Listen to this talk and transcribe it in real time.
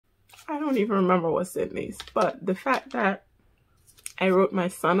I don't even remember what's in these, but the fact that I wrote my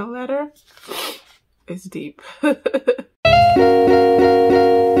son a letter is deep. Good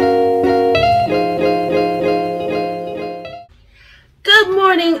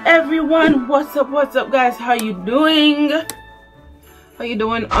morning, everyone. What's up, guys? How you doing? How you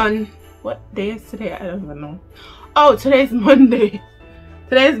doing on what day is today? I don't even know. Oh, today's Monday.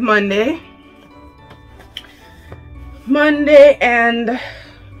 Today's Monday, and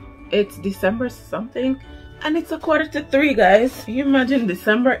it's December something, and it's 2:45, guys. Can you imagine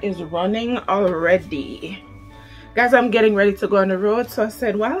December is running already? Guys, I'm getting ready to go on the road, so I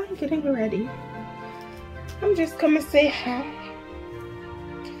said while I'm getting ready, I'm just coming to say hi.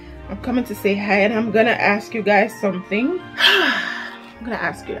 I'm coming to say hi, and I'm gonna ask you guys something.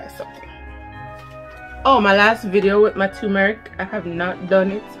 Oh, my last video with my turmeric, I have not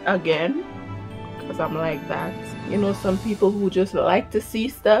done it again because I'm like that. You know, some people who just like to see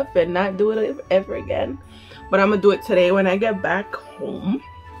stuff and not do it ever again. But I'm gonna do it today when I get back home.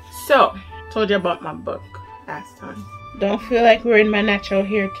 So, told you about my book last time. Don't feel like wearing my natural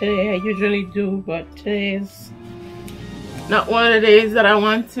hair today. I usually do, but today is not one of the days that I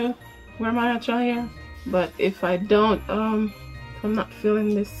want to wear my natural hair. But if I don't, if I'm not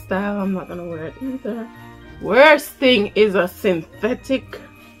feeling this style, I'm not gonna wear it either. Worst thing is a synthetic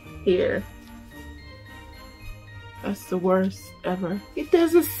hair. That's the worst ever. It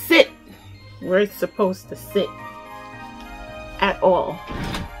doesn't sit where it's supposed to sit at all.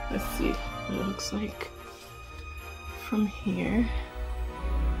 Let's see what it looks like from here.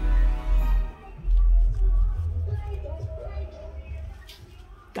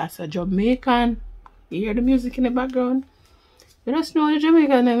 That's a Jamaican. You hear the music in the background? You don't know the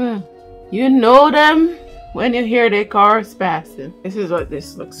Jamaican name. You know them when you hear their cars passing. This is what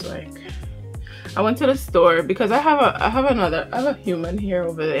this looks like. I went to the store because I have a human here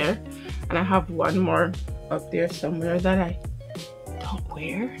over there, and I have one more up there somewhere that I don't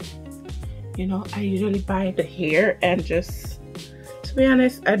wear. You know, I usually buy the hair and just, to be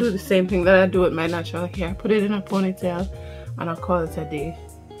honest, I do the same thing that I do with my natural hair. I put it in a ponytail and I'll call it a day.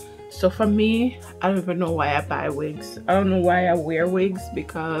 So for me, I don't even know why I buy wigs. I don't know why I wear wigs,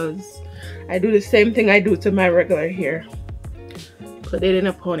 because I do the same thing I do to my regular hair. Put it in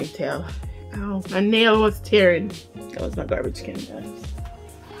a ponytail. Ow, my nail was tearing. That was my garbage can, guys.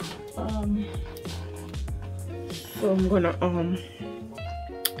 So I'm gonna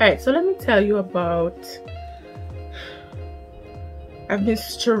alright, so let me tell you about, I've been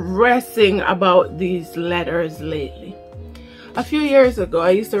stressing about these letters lately. A few years ago, I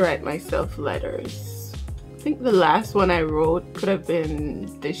used to write myself letters. I think the last one I wrote could have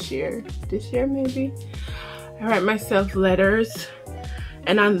been this year maybe. I write myself letters,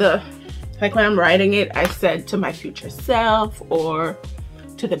 and on the, like when I'm writing it, I said to my future self, or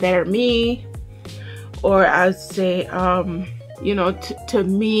to the better me, or I'd say, you know, to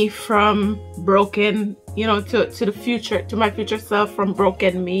me from broken, you know, to the future, to my future self from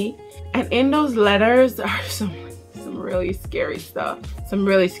broken me. And in those letters are some really scary stuff,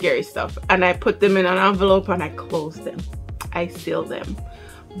 and I put them in an envelope and I close them, I seal them.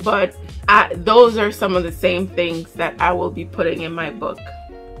 But those are some of the same things that I will be putting in my book.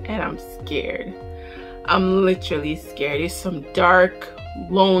 And I'm scared. I'm literally scared. It's some dark,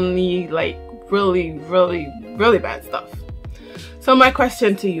 lonely, like really bad stuff. So my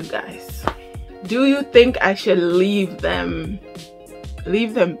question to you guys, do you think I should leave them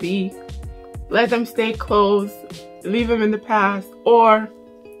be? Let them stay closed? Leave them in the past? Or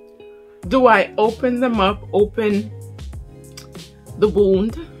do I open them up, open the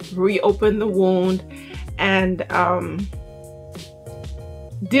wound, reopen the wound, and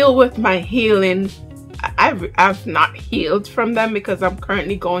deal with my healing? I've not healed from them because I'm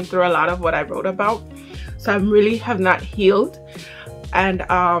currently going through a lot of what I wrote about, so I really have not healed. And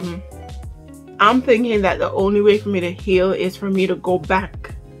I'm thinking that the only way for me to heal is for me to go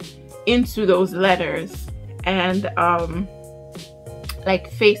back into those letters and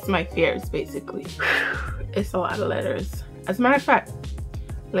like face my fears, basically. It's a lot of letters. As a matter of fact,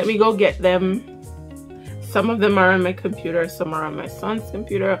 let me go get them. Some of them are on my computer, some are on my son's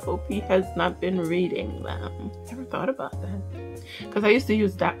computer. I hope he has not been reading them. Never thought about that, because I used to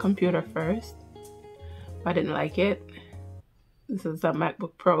use that computer first, but I didn't like it. This is a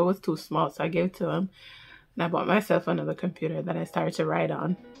MacBook Pro. It was too small, so I gave it to him, and I bought myself another computer that I started to write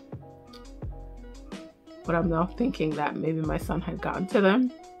on. But I'm now thinking that maybe my son had gotten to them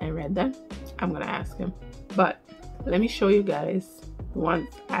and read them. I'm gonna ask him. But let me show you guys the ones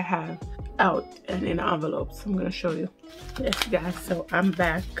I have out and in envelopes. I'm gonna show you. Yes, guys, so I'm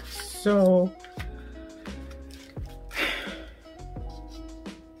back. So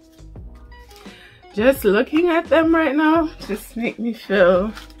Just looking at them right now just make me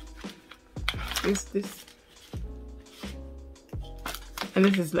feel this. And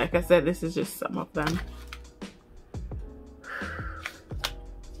this is, like I said, this is just some of them.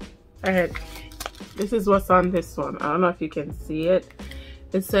 All right, this is what's on this one. I don't know if you can see it.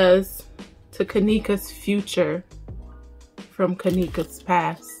 It says, to Kanika's future from Kanika's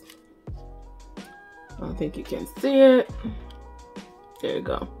past. I don't think you can see it. There you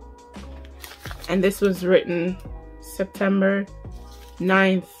go. And this was written September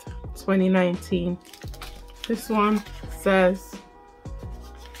 9th, 2019. This one says,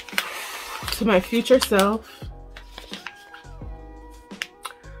 to my future self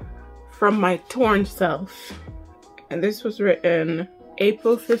from my torn self. And this was written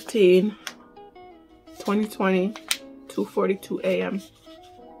April 15, 2020, 2:42 a.m.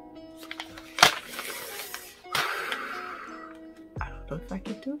 I don't know if I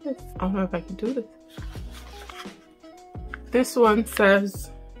can do this. I don't know if I can do this. This one says,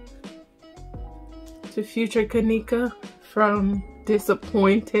 to future Kanika from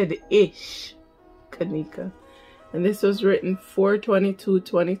disappointed-ish Kanika. And this was written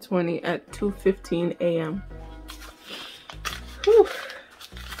 4/22/2020 at 2:15 a.m. Whew.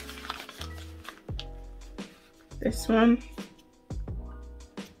 This one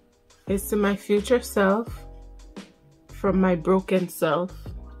is to my future self from my broken self.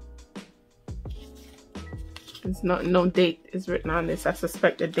 There's no date is written on this. I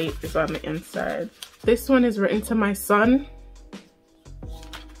suspect the date is on the inside. This one is written to my son.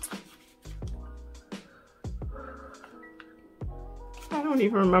 I don't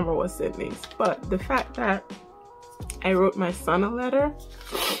even remember what's in these, but the fact that I wrote my son a letter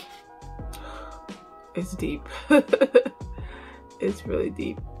is deep. It's really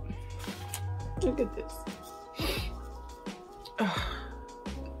deep. Look at this.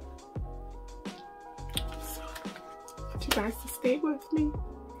 So, I want you guys to stay with me.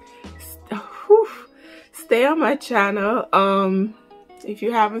 Stay on my channel. If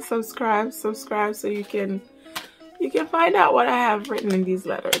you haven't subscribed, subscribe so you can find out what I have written in these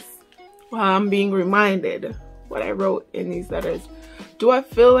letters. Well, I'm being reminded what I wrote in these letters. Do I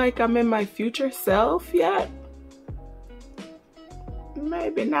feel like I'm in my future self yet?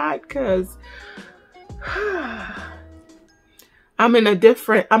 Maybe not, because I'm at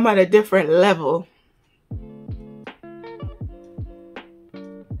a different level.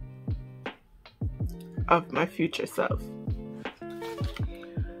 Of my future self.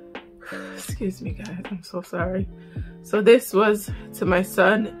 Excuse me, guys, I'm so sorry. So this was to my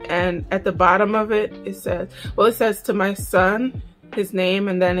son, and at the bottom of it, it says, well, it says to my son, his name,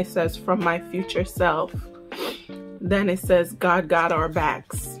 and then it says from my future self. Then it says, God got our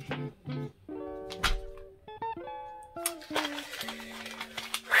backs.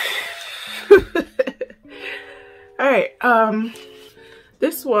 All right,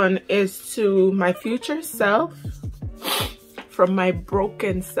 this one is to my future self from my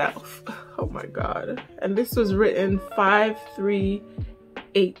broken self. Oh my God. And this was written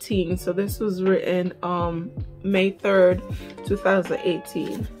 5/3/18. So this was written May 3rd,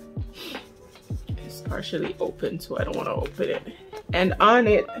 2018. It's partially open, so I don't want to open it. And on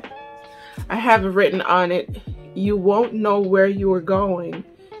it, I have written on it, you won't know where you are going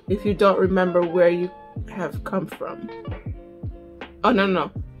if you don't remember where you have come from. Oh,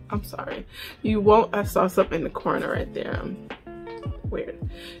 no, I'm sorry. You won't, I saw something in the corner right there. Weird.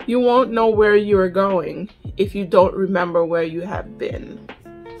 You won't know where you are going if you don't remember where you have been.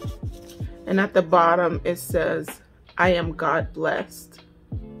 And at the bottom, it says, I am God blessed.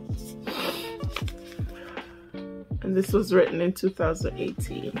 And this was written in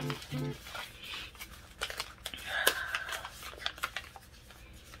 2018.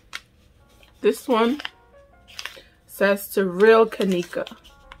 This one says to real Kanika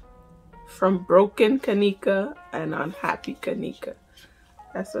from broken Kanika and unhappy Kanika.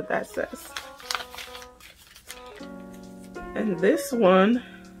 That's what that says. And this one,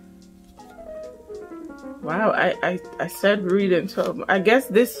 wow, I said read into, I guess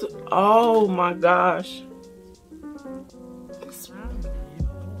this, oh my gosh.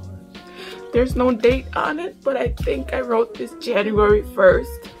 There's no date on it, but I think I wrote this January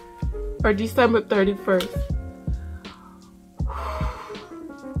 1st or December 31st.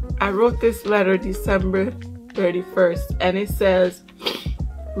 I wrote this letter December 31st, and it says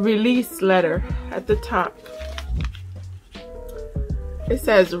release letter at the top. It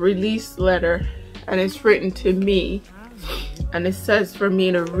says release letter, and it's written to me, and it says for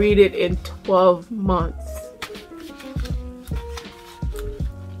me to read it in 12 months.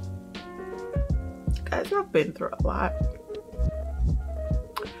 Guys, I've been through a lot.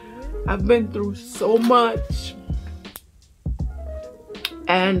 I've been through so much,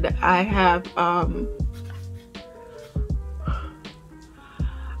 and I have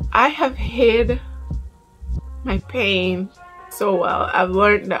hid my pain so well. I've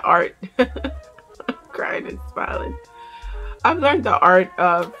learned the art. I'm crying and smiling. I've learned the art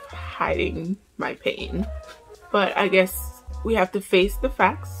of hiding my pain, but I guess we have to face the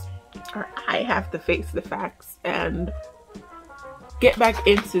facts, or I have to face the facts and get back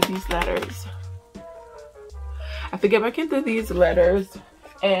into these letters. I have to get back into these letters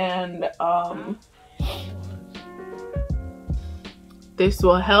and this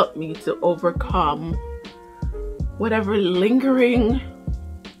will help me to overcome whatever lingering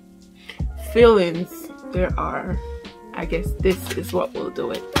feelings there are. I guess this is what will do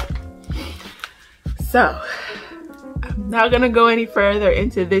it. So I'm not gonna go any further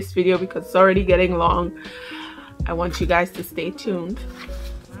into this video because it's already getting long. I want you guys to stay tuned.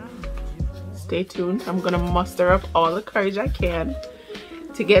 Stay tuned. I'm gonna muster up all the courage I can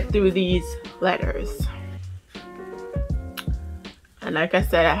to get through these letters. And like I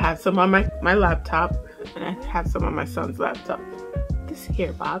said, I have some on my laptop, and I have some on my son's laptop. This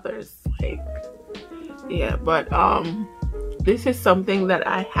here bothers, like, yeah, but this is something that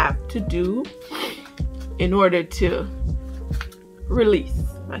I have to do in order to release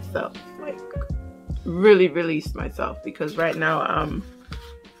myself, like really release myself, because right now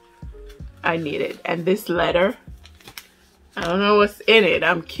I need it. And this letter, I don't know what's in it.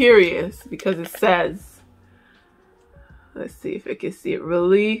 I'm curious because it says, let's see if I can see it.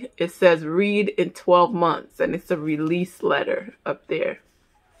 Really, it says read in 12 months, and it's a release letter up there.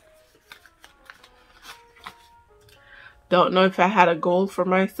 Don't know if I had a goal for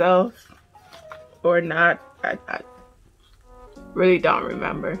myself or not. I really don't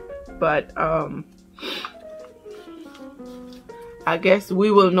remember, but I guess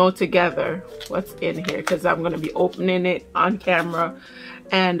we will know together what's in here, because I'm going to be opening it on camera,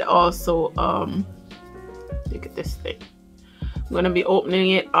 and also look at this thing. I'm going to be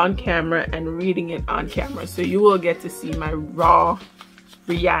opening it on camera and reading it on camera, so you will get to see my raw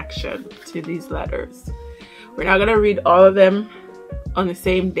reaction to these letters. We're not going to read all of them on the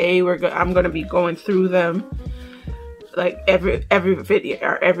same day. I'm going to be going through them like every video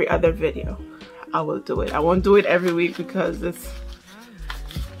or every other video. I will do it. I won't do it every week because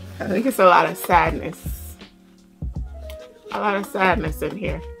I think it's a lot of sadness. A lot of sadness in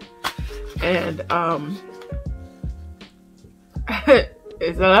here. And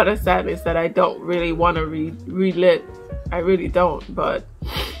it's a lot of sadness that I don't really want to relive. I really don't, but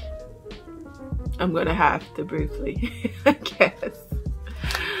I'm gonna have to briefly, I guess.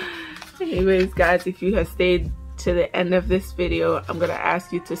 Anyways, guys, if you have stayed to the end of this video, I'm gonna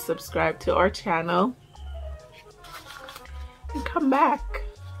ask you to subscribe to our channel and come back.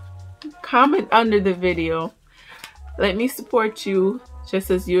 Comment under the video. Let me support you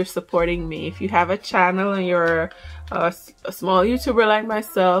just as you're supporting me. If you have a channel and you're a small YouTuber like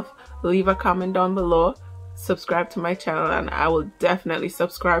myself, leave a comment down below. Subscribe to my channel, and I will definitely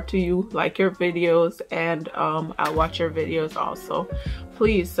subscribe to you, like your videos, and I'll watch your videos also.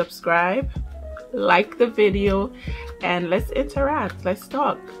 Please subscribe, like the video, and let's interact. Let's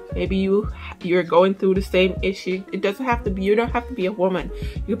talk. Maybe you're going through the same issue. It doesn't have to be, you don't have to be a woman.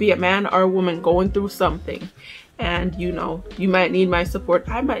 You could be a man or a woman going through something, and you know, you might need my support.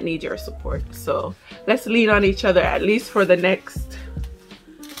 I might need your support. So let's lean on each other, at least for the next,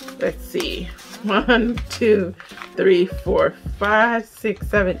 let's see, 1, 2, 3, 4, 5, 6,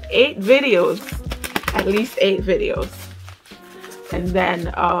 7, 8 videos. At least 8 videos. And then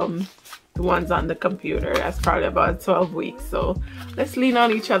the ones on the computer, that's probably about 12 weeks. So let's lean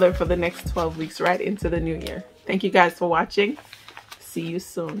on each other for the next 12 weeks right into the new year. Thank you guys for watching. See you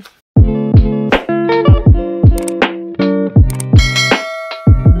soon.